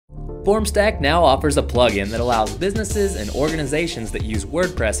Formstack now offers a plugin that allows businesses and organizations that use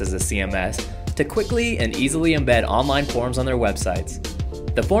WordPress as a CMS to quickly and easily embed online forms on their websites.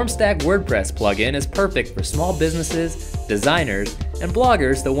 The Formstack WordPress plugin is perfect for small businesses, designers, and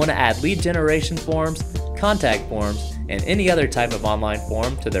bloggers that want to add lead generation forms, contact forms, and any other type of online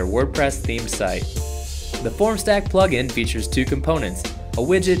form to their WordPress themed site. The Formstack plugin features two components, a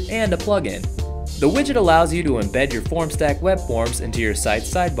widget and a plugin. The widget allows you to embed your Formstack web forms into your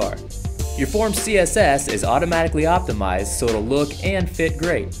site's sidebar. Your form's CSS is automatically optimized so it'll look and fit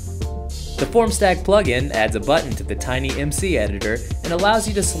great. The Formstack plugin adds a button to the tiny MC editor and allows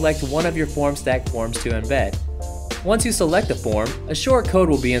you to select one of your Formstack forms to embed. Once you select a form, a short code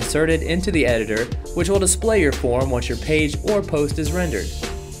will be inserted into the editor which will display your form once your page or post is rendered.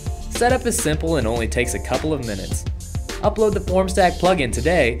 Setup is simple and only takes a couple of minutes. Upload the Formstack plugin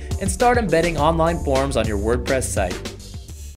today and start embedding online forms on your WordPress site.